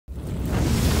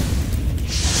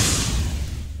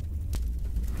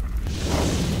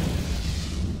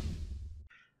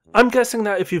I'm guessing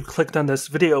that if you've clicked on this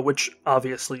video, which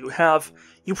obviously you have,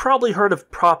 you probably heard of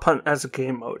Prop Hunt as a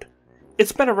game mode.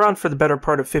 It's been around for the better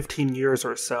part of 15 years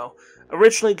or so,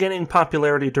 originally gaining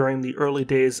popularity during the early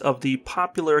days of the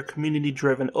popular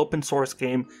community-driven open source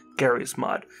game Garry's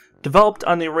Mod, developed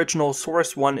on the original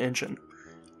Source 1 engine.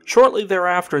 Shortly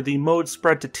thereafter, the mode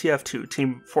spread to TF2,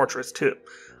 Team Fortress 2,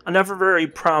 another very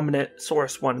prominent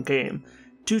Source 1 game,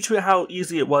 due to how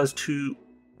easy it was to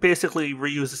basically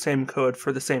reuse the same code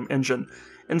for the same engine,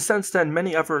 and since then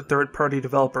many other third-party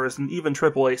developers and even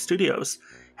AAA studios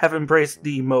have embraced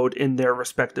the mode in their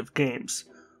respective games,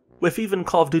 with even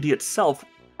Call of Duty itself,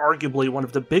 arguably one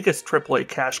of the biggest AAA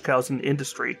cash cows in the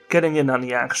industry, getting in on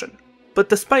the action. But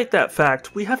despite that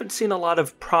fact, we haven't seen a lot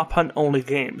of prop hunt only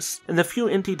games, and the few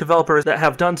indie developers that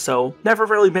have done so never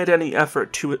really made any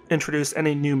effort to introduce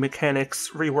any new mechanics,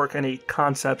 rework any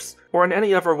concepts, or in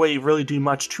any other way really do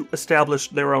much to establish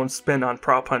their own spin on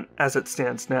prop hunt as it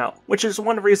stands now, which is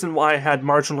one reason why I had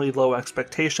marginally low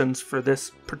expectations for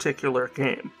this particular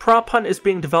game. Prop hunt is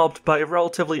being developed by a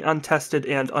relatively untested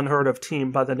and unheard of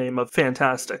team by the name of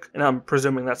Fantastic, and I'm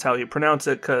presuming that's how you pronounce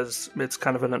it because it's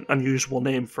kind of an unusual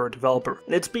name for a developer.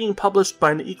 And it's being published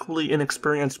by an equally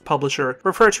inexperienced publisher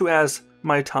referred to as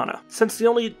Maitana. Since the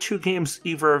only two games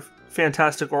either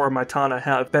Fantastic or Maitana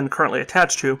have been currently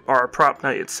attached to are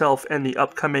Propnight itself and the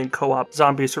upcoming co-op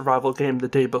zombie survival game The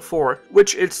Day Before,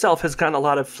 which itself has gotten a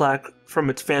lot of flack from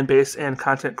its fanbase and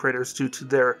content creators due to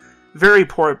their very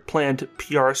poor planned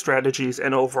PR strategies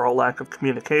and overall lack of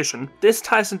communication. This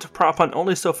ties into Prop Hunt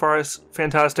only so far as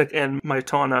Fantastic and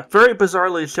Maitana very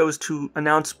bizarrely chose to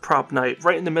announce Prop Night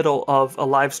right in the middle of a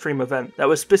live stream event that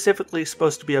was specifically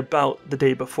supposed to be about The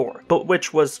Day Before, but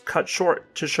which was cut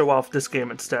short to show off this game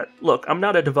instead. Look, I'm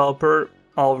not a developer,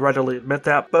 I'll readily admit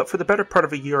that, but for the better part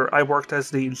of a year I worked as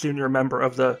the junior member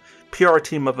of the PR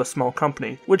team of a small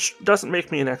company, which doesn't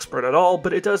make me an expert at all,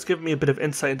 but it does give me a bit of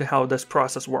insight into how this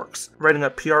process works. Writing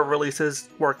up PR releases,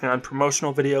 working on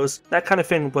promotional videos, that kind of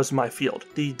thing was my field,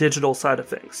 the digital side of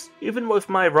things. Even with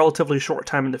my relatively short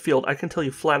time in the field, I can tell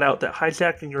you flat out that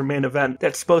hijacking your main event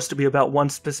that's supposed to be about one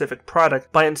specific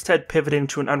product by instead pivoting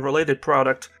to an unrelated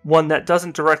product, one that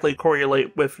doesn't directly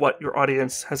correlate with what your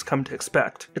audience has come to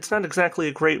expect, it's not exactly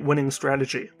a great winning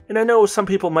strategy. And I know some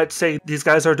people might say these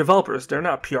guys are developers, they're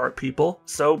not PR people,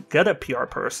 so get a PR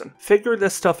person. Figure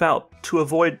this stuff out to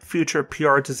avoid future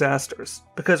PR disasters.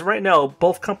 Because right now,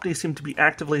 both companies seem to be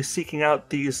actively seeking out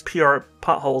these PR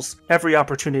potholes every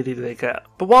opportunity they get.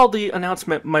 But while the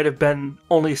announcement might have been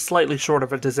only slightly short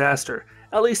of a disaster,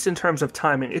 at least in terms of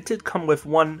timing, it did come with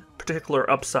one particular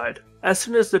upside. As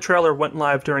soon as the trailer went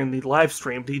live during the live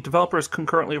stream, the developers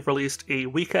concurrently released a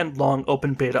weekend-long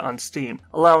open beta on Steam,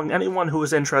 allowing anyone who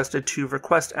was interested to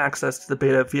request access to the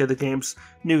beta via the game's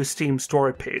new Steam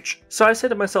store page. So I said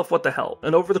to myself, what the hell,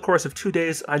 and over the course of 2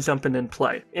 days, I jump in and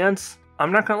play. And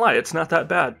I'm not gonna lie, it's not that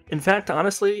bad. In fact,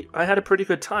 honestly, I had a pretty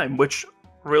good time, which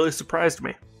really surprised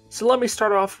me. So let me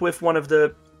start off with one of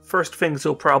the first things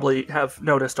you'll probably have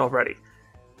noticed already.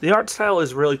 The art style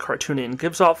is really cartoony and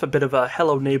gives off a bit of a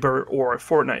Hello Neighbor or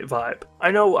Fortnite vibe.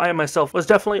 I know I myself was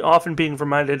definitely often being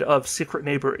reminded of Secret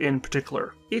Neighbor in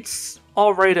particular. It's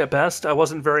alright at best. I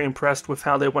wasn't very impressed with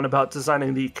how they went about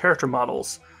designing the character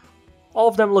models. All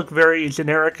of them look very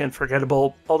generic and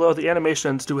forgettable, although the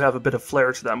animations do have a bit of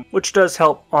flair to them, which does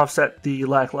help offset the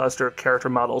lackluster character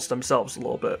models themselves a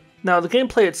little bit. Now, the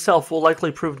gameplay itself will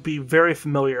likely prove to be very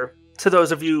familiar to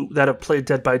those of you that have played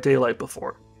Dead by Daylight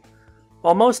before.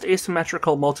 While most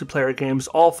asymmetrical multiplayer games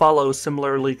all follow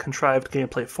similarly contrived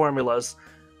gameplay formulas,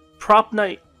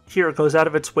 Propnight here goes out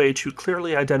of its way to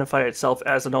clearly identify itself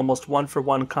as an almost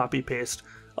one-for-one copy-paste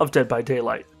of Dead by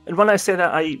Daylight. And when I say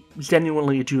that, I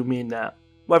genuinely do mean that.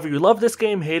 Whether you love this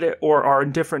game, hate it, or are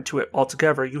indifferent to it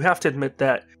altogether, you have to admit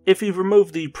that if you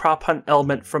remove the prop hunt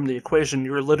element from the equation,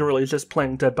 you're literally just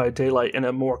playing Dead by Daylight in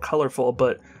a more colorful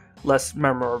but less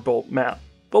memorable map.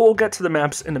 But we'll get to the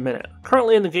maps in a minute.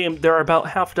 Currently in the game, there are about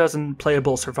half a dozen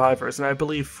playable survivors, and I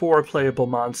believe 4 playable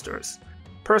monsters.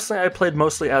 Personally, I played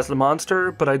mostly as the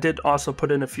monster, but I did also put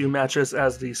in a few matches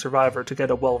as the survivor to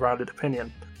get a well-rounded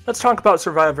opinion. Let's talk about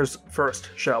survivors first,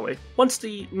 shall we? Once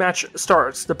the match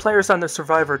starts, the players on the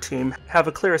survivor team have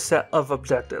a clear set of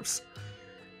objectives.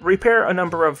 Repair a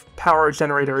number of power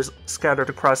generators scattered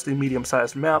across the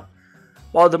medium-sized map,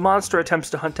 while the monster attempts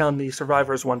to hunt down the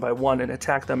survivors one by one and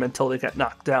attack them until they get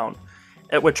knocked down,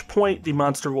 at which point the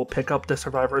monster will pick up the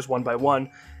survivors one by one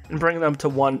and bring them to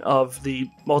one of the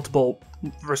multiple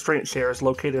restraint chairs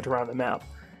located around the map,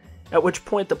 at which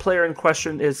point the player in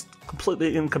question is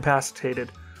completely incapacitated,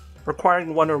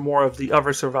 requiring one or more of the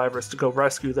other survivors to go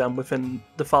rescue them within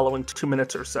the following 2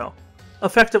 minutes or so.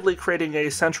 effectively creating a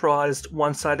centralized,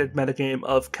 one-sided metagame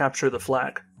of capture the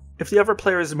flag. If the other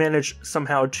players manage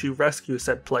somehow to rescue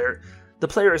said player, the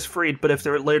player is freed, but if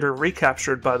they're later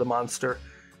recaptured by the monster,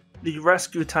 the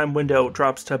rescue time window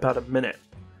drops to about a minute.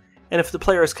 And if the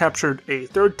player is captured a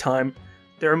third time,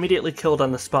 they're immediately killed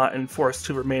on the spot and forced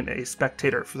to remain a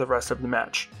spectator for the rest of the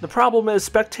match. The problem is,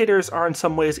 spectators are in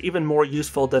some ways even more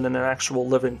useful than an actual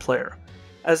living player,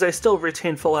 as they still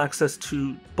retain full access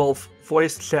to both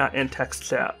voice chat and text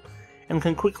chat, and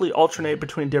can quickly alternate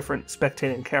between different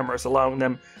spectating cameras, allowing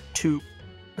them to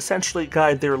essentially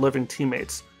guide their living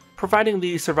teammates, providing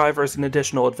the survivors an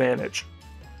additional advantage.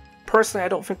 Personally, I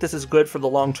don't think this is good for the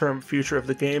long-term future of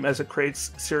the game, as it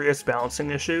creates serious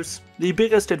balancing issues. The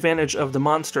biggest advantage of the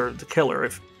monster, the killer,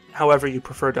 if however you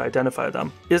prefer to identify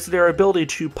them, is their ability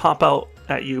to pop out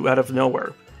at you out of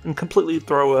nowhere and completely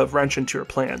throw a wrench into your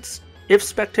plans. If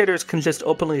spectators can just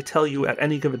openly tell you at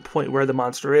any given point where the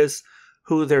monster is,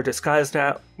 who they're disguised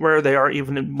at, where they are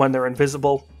even when they're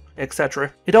invisible,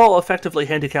 etc., it all effectively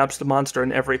handicaps the monster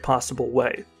in every possible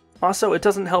way. Also, it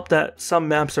doesn't help that some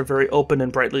maps are very open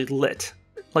and brightly lit,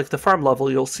 like the farm level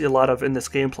you'll see a lot of in this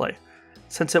gameplay,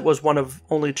 since it was one of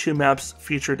only 2 maps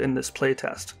featured in this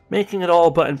playtest, making it all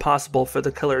but impossible for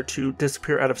the killer to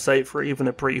disappear out of sight for even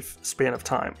a brief span of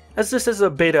time. As this is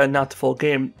a beta and not the full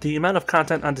game, the amount of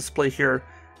content on display here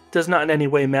does not in any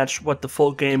way match what the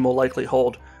full game will likely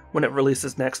hold when it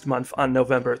releases next month on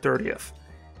November 30th.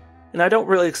 And I don't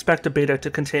really expect a beta to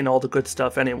contain all the good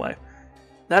stuff anyway.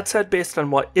 That said, based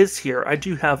on what is here, I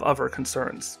do have other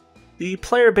concerns. The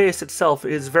player base itself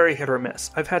is very hit or miss.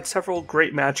 I've had several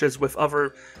great matches with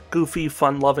other goofy,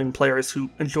 fun-loving players who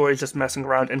enjoy just messing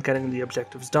around and getting the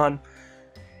objectives done.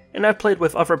 And I've played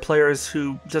with other players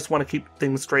who just want to keep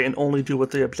things straight and only do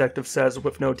what the objective says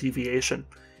with no deviation.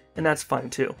 And that's fine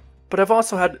too. But I've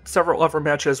also had several other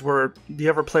matches where the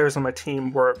other players on my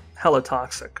team were hella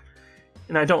toxic.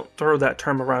 And I don't throw that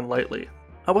term around lightly.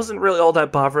 I wasn't really all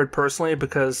that bothered personally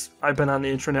because I've been on the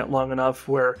internet long enough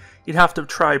where you'd have to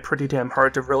try pretty damn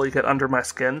hard to really get under my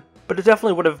skin, but it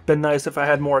definitely would have been nice if I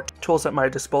had more tools at my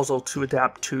disposal to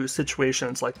adapt to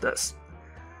situations like this.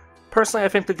 Personally, I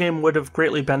think the game would have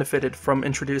greatly benefited from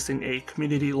introducing a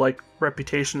community-like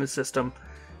reputation system,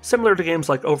 similar to games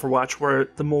like Overwatch, where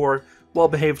the more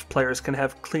well-behaved players can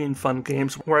have clean, fun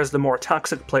games, whereas the more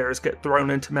toxic players get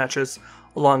thrown into matches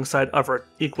alongside other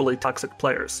equally toxic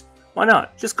players. Why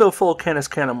not? Just go full Canis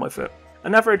Canem with it.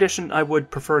 Another addition I would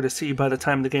prefer to see by the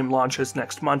time the game launches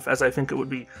next month, as I think it would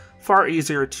be far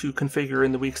easier to configure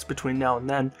in the weeks between now and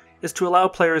then, is to allow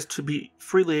players to be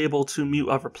freely able to mute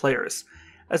other players,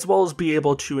 as well as be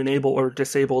able to enable or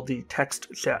disable the text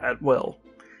chat at will.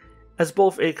 As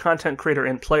both a content creator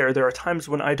and player, there are times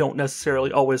when I don't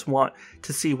necessarily always want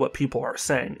to see what people are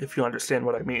saying, if you understand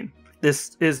what I mean.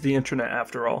 This is the internet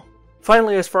after all.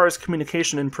 Finally, as far as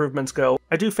communication improvements go,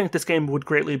 I do think this game would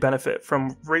greatly benefit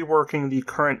from reworking the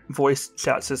current voice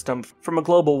chat system from a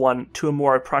global one to a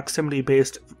more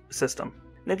proximity-based system.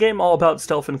 In a game all about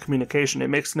stealth and communication, it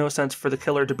makes no sense for the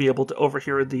killer to be able to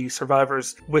overhear the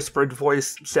survivor's whispered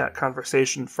voice chat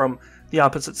conversation from the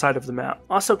opposite side of the map.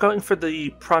 Also, going for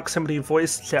the proximity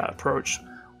voice chat approach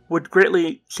would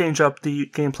greatly change up the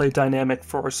gameplay dynamic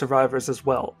for survivors as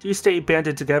well. Do you stay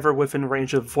banded together within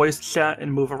range of voice chat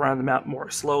and move around the map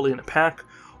more slowly in a pack,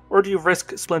 or do you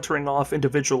risk splintering off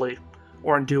individually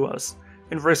or in duos,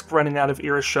 and risk running out of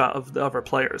earshot of the other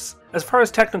players? As far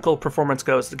as technical performance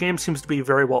goes, the game seems to be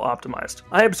very well optimized.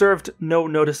 I observed no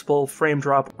noticeable frame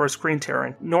drop or screen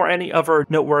tearing, nor any other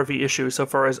noteworthy issues so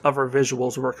far as other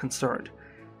visuals were concerned.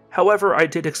 However, I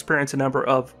did experience a number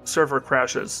of server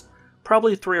crashes,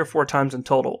 probably 3 or 4 times in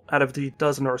total, out of the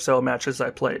dozen or so matches I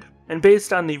played. And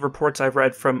based on the reports I've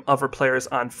read from other players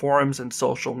on forums and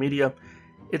social media,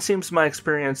 it seems my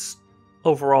experience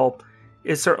overall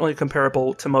is certainly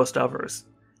comparable to most others,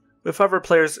 with other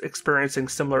players experiencing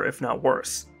similar if not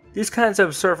worse. These kinds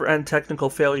of server-end technical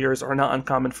failures are not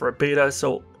uncommon for a beta,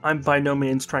 so I'm by no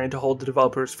means trying to hold the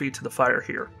developers' feet to the fire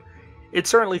here.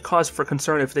 It's certainly cause for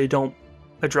concern if they don't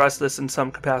address this in some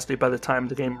capacity by the time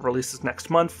the game releases next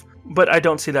month, but I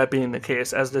don't see that being the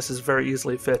case, as this is very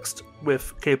easily fixed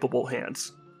with capable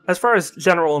hands. As far as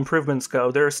general improvements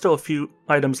go, there are still a few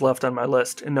items left on my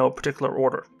list in no particular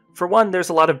order. For one, there's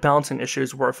a lot of balancing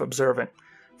issues worth observing.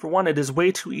 For one, it is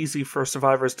way too easy for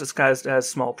survivors disguised as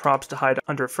small props to hide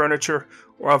under furniture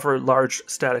or other large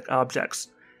static objects,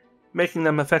 making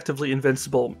them effectively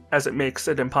invincible, as it makes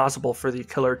it impossible for the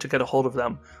killer to get a hold of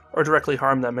them or directly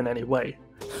harm them in any way.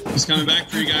 He's coming back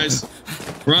for you guys.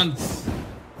 Run.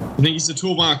 I think he's the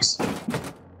toolbox.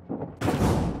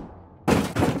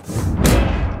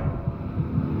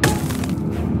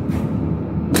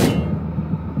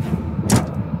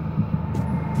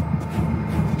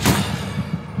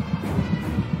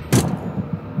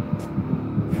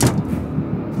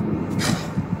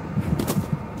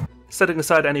 setting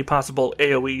aside any possible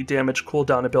AoE damage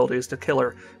cooldown abilities the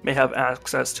killer may have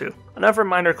access to. Another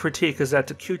minor critique is that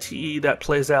the QTE that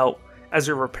plays out as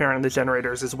you're repairing the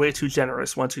generators is way too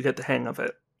generous once you get the hang of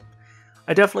it.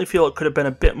 I definitely feel it could have been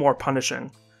a bit more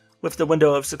punishing, with the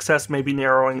window of success maybe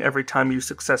narrowing every time you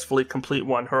successfully complete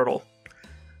one hurdle.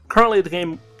 Currently, the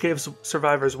game gives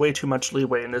survivors way too much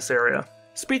leeway in this area.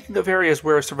 Speaking of areas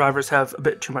where survivors have a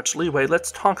bit too much leeway,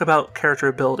 let's talk about character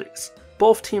abilities.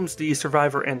 Both teams, the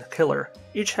survivor and the killer,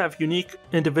 each have unique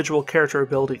individual character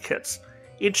ability kits,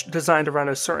 each designed around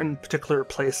a certain particular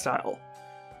playstyle.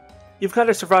 You've got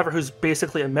a survivor who's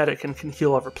basically a medic and can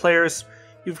heal other players.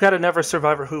 You've got another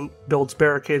survivor who builds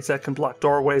barricades that can block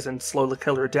doorways and slow the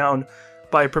killer down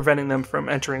by preventing them from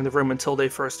entering the room until they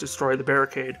first destroy the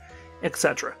barricade,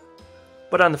 etc.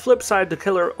 But on the flip side, the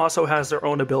killer also has their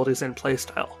own abilities and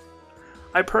playstyle.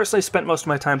 I personally spent most of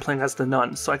my time playing as the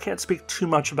nun, so I can't speak too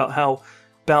much about how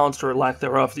balanced or lack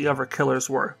thereof the other killers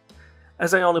were,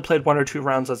 as I only played 1 or 2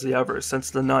 rounds as the others, since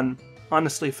the nun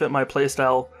honestly fit my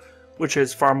playstyle, which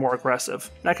is far more aggressive.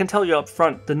 And I can tell you up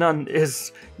front, the nun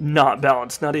is not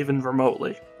balanced, not even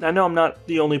remotely. I know I'm not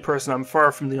the only person, I'm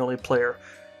far from the only player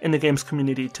in the game's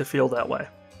community to feel that way.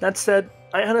 That said,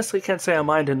 I honestly can't say I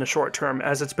mind in the short term,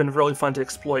 as it's been really fun to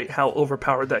exploit how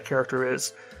overpowered that character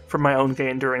is for my own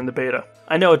gain during the beta.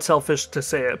 I know it's selfish to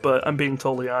say it, but I'm being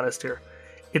totally honest here.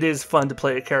 It is fun to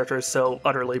play a character so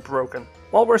utterly broken.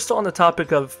 While we're still on the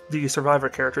topic of the survivor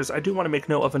characters, I do want to make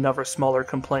note of another smaller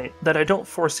complaint that I don't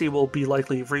foresee will be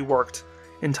likely reworked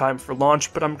in time for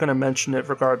launch, but I'm going to mention it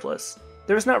regardless.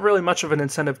 There's not really much of an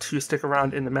incentive to stick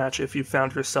around in the match if you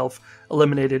found yourself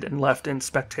eliminated and left in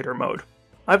spectator mode.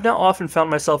 I've now often found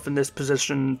myself in this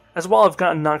position, as while I've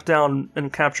gotten knocked down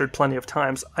and captured plenty of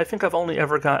times, I think I've only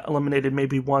ever got eliminated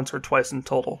maybe once or twice in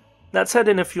total. That said,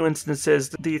 in a few instances,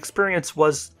 the experience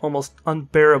was almost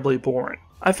unbearably boring.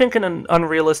 I think in an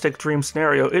unrealistic dream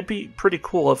scenario, it'd be pretty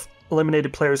cool if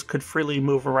eliminated players could freely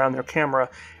move around their camera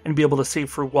and be able to see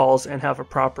through walls and have a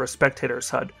proper spectator's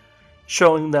HUD,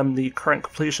 showing them the current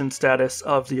completion status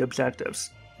of the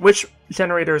objectives. Which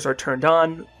generators are turned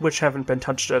on, which haven't been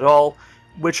touched at all,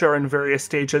 which are in various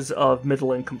stages of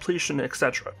middling completion,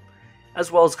 etc.,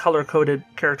 as well as color-coded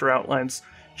character outlines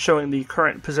showing the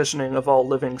current positioning of all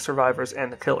living survivors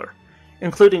and the killer,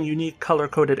 including unique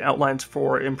color-coded outlines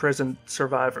for imprisoned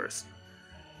survivors.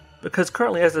 Because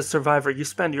currently as a survivor, you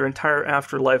spend your entire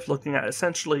afterlife looking at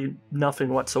essentially nothing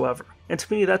whatsoever. And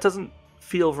to me, that doesn't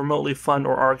feel remotely fun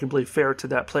or arguably fair to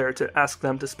that player to ask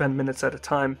them to spend minutes at a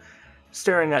time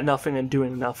staring at nothing and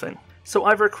doing nothing. So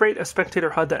either create a spectator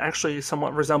HUD that actually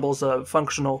somewhat resembles a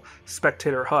functional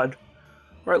spectator HUD,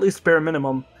 or at least bare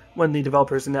minimum, when the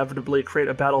developers inevitably create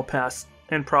a battle pass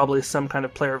and probably some kind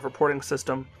of player reporting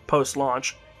system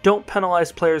post-launch, don't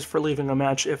penalize players for leaving a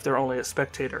match if they're only a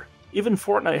spectator. Even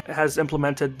Fortnite has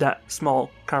implemented that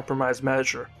small compromise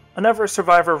measure. Another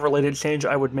survivor-related change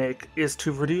I would make is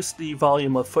to reduce the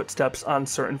volume of footsteps on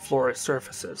certain floor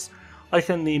surfaces, like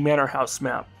in the Manor House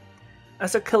map.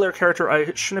 As a killer character,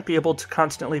 I shouldn't be able to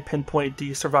constantly pinpoint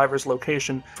the survivor's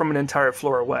location from an entire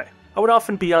floor away. I would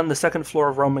often be on the second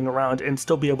floor roaming around and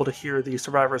still be able to hear the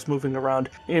survivors moving around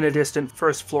in a distant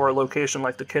first floor location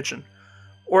like the kitchen.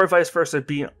 Or vice versa,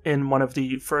 be in one of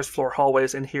the first floor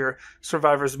hallways and hear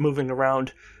survivors moving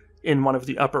around in one of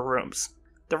the upper rooms.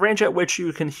 The range at which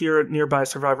you can hear nearby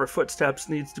survivor footsteps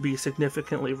needs to be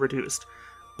significantly reduced,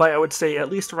 by I would say at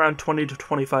least around 20 to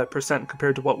 25%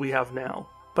 compared to what we have now.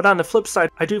 But on the flip side,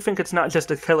 I do think it's not just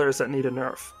the killers that need a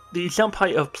nerf. The jump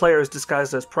height of players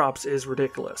disguised as props is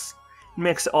ridiculous. It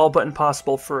makes it all but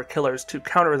impossible for killers to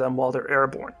counter them while they're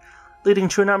airborne, leading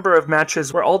to a number of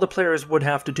matches where all the players would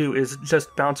have to do is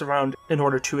just bounce around in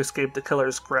order to escape the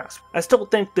killer's grasp. I still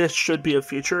think this should be a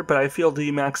feature, but I feel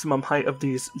the maximum height of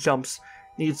these jumps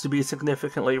needs to be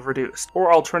significantly reduced.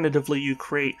 Or alternatively, you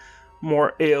create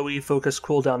more AoE-focused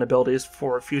cooldown abilities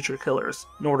for future killers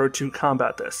in order to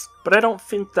combat this. But I don't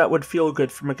think that would feel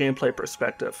good from a gameplay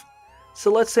perspective.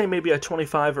 So let's say maybe a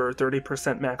 25 or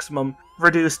 30% maximum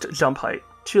reduced jump height,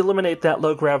 to eliminate that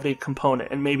low gravity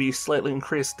component and maybe slightly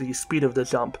increase the speed of the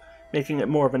jump, making it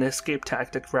more of an escape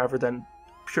tactic rather than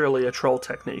purely a troll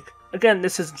technique. Again,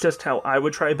 this is just how I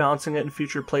would try balancing it in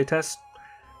future playtests.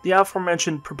 The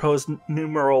aforementioned proposed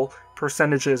numeral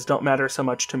percentages don't matter so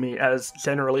much to me as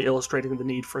generally illustrating the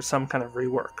need for some kind of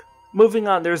rework. Moving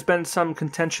on, there's been some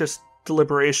contentious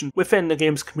deliberation within the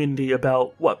game's community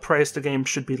about what price the game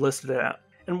should be listed at,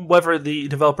 and whether the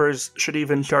developers should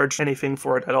even charge anything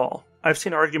for it at all. I've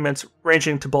seen arguments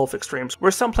ranging to both extremes,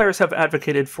 where some players have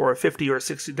advocated for a $50 or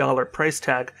 $60 price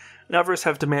tag, and others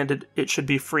have demanded it should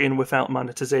be free and without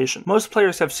monetization. Most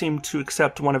players have seemed to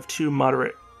accept one of two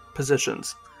moderate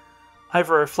positions.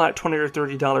 Either a flat $20 or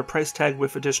 $30 price tag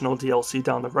with additional DLC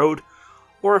down the road,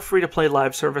 or a free-to-play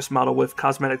live service model with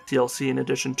cosmetic DLC in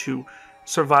addition to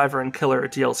Survivor and Killer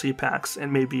DLC packs,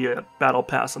 and maybe a Battle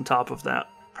Pass on top of that.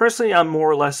 Personally, I'm more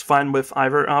or less fine with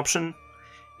either option.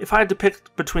 If I had to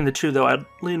pick between the two though, I'd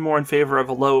lean more in favor of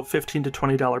a low $15 to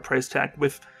 $20 price tag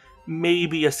with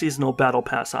maybe a seasonal Battle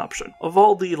Pass option. Of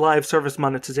all the live service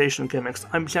monetization gimmicks,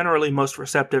 I'm generally most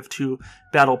receptive to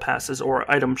Battle Passes or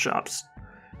item shops,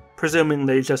 presuming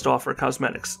they just offer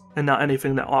cosmetics, and not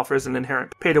anything that offers an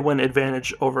inherent pay-to-win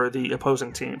advantage over the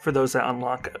opposing team for those that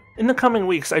unlock it. In the coming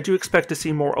weeks, I do expect to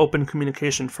see more open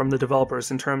communication from the developers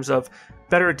in terms of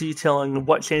better detailing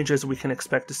what changes we can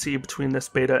expect to see between this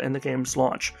beta and the game's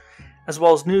launch, as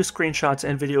well as new screenshots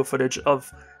and video footage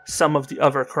of some of the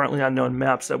other currently unknown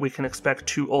maps that we can expect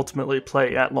to ultimately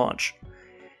play at launch.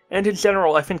 And in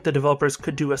general, I think the developers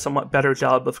could do a somewhat better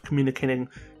job of communicating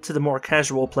to the more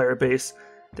casual player base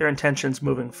their intentions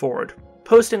moving forward.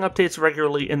 Posting updates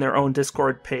regularly in their own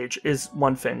Discord page is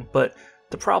one thing, but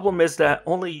the problem is that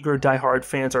only your diehard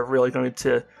fans are really going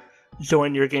to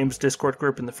join your game's Discord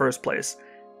group in the first place,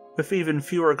 with even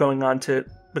fewer going on to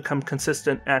become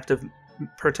consistent, active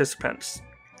participants.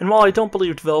 And while I don't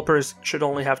believe developers should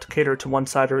only have to cater to one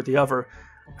side or the other,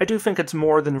 I do think it's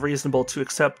more than reasonable to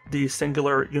accept the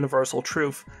singular universal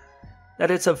truth that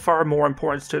it's of far more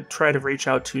importance to try to reach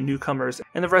out to newcomers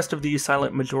and the rest of the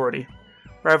silent majority,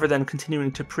 rather than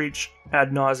continuing to preach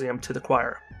ad nauseum to the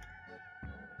choir.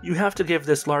 You have to give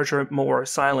this larger, more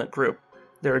silent group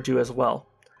their due as well.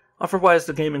 Otherwise,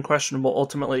 the game in question will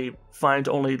ultimately find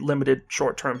only limited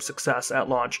short-term success at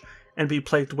launch and be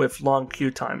plagued with long queue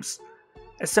times,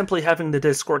 as simply having the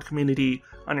Discord community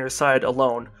on your side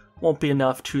alone won't be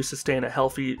enough to sustain a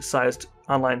healthy-sized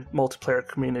online multiplayer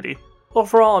community.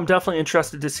 Overall, I'm definitely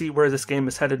interested to see where this game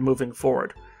is headed moving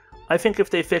forward. I think if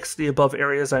they fix the above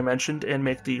areas I mentioned and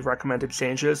make the recommended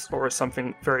changes, or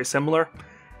something very similar,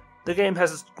 the game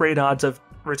has great odds of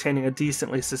retaining a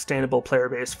decently sustainable player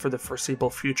base for the foreseeable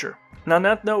future. And on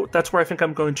that note, that's where I think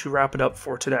I'm going to wrap it up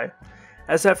for today.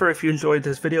 As ever, if you enjoyed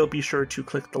this video, be sure to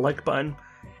click the like button,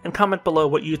 and comment below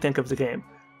what you think of the game.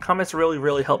 Comments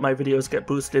really help my videos get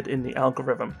boosted in the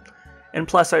algorithm. And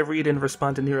plus, I read and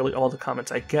respond to nearly all the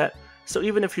comments I get, so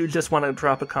even if you just want to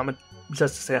drop a comment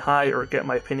just to say hi or get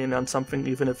my opinion on something,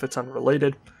 even if it's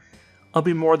unrelated, I'll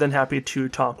be more than happy to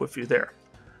talk with you there.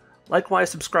 Likewise,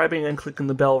 subscribing and clicking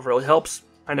the bell really helps.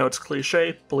 I know it's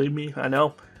cliche, believe me, I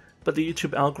know, but the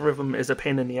YouTube algorithm is a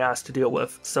pain in the ass to deal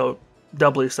with, so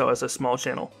doubly so as a small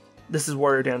channel. This is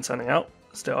WarriorDan signing out.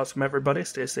 Stay awesome everybody,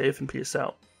 stay safe, and peace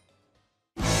out.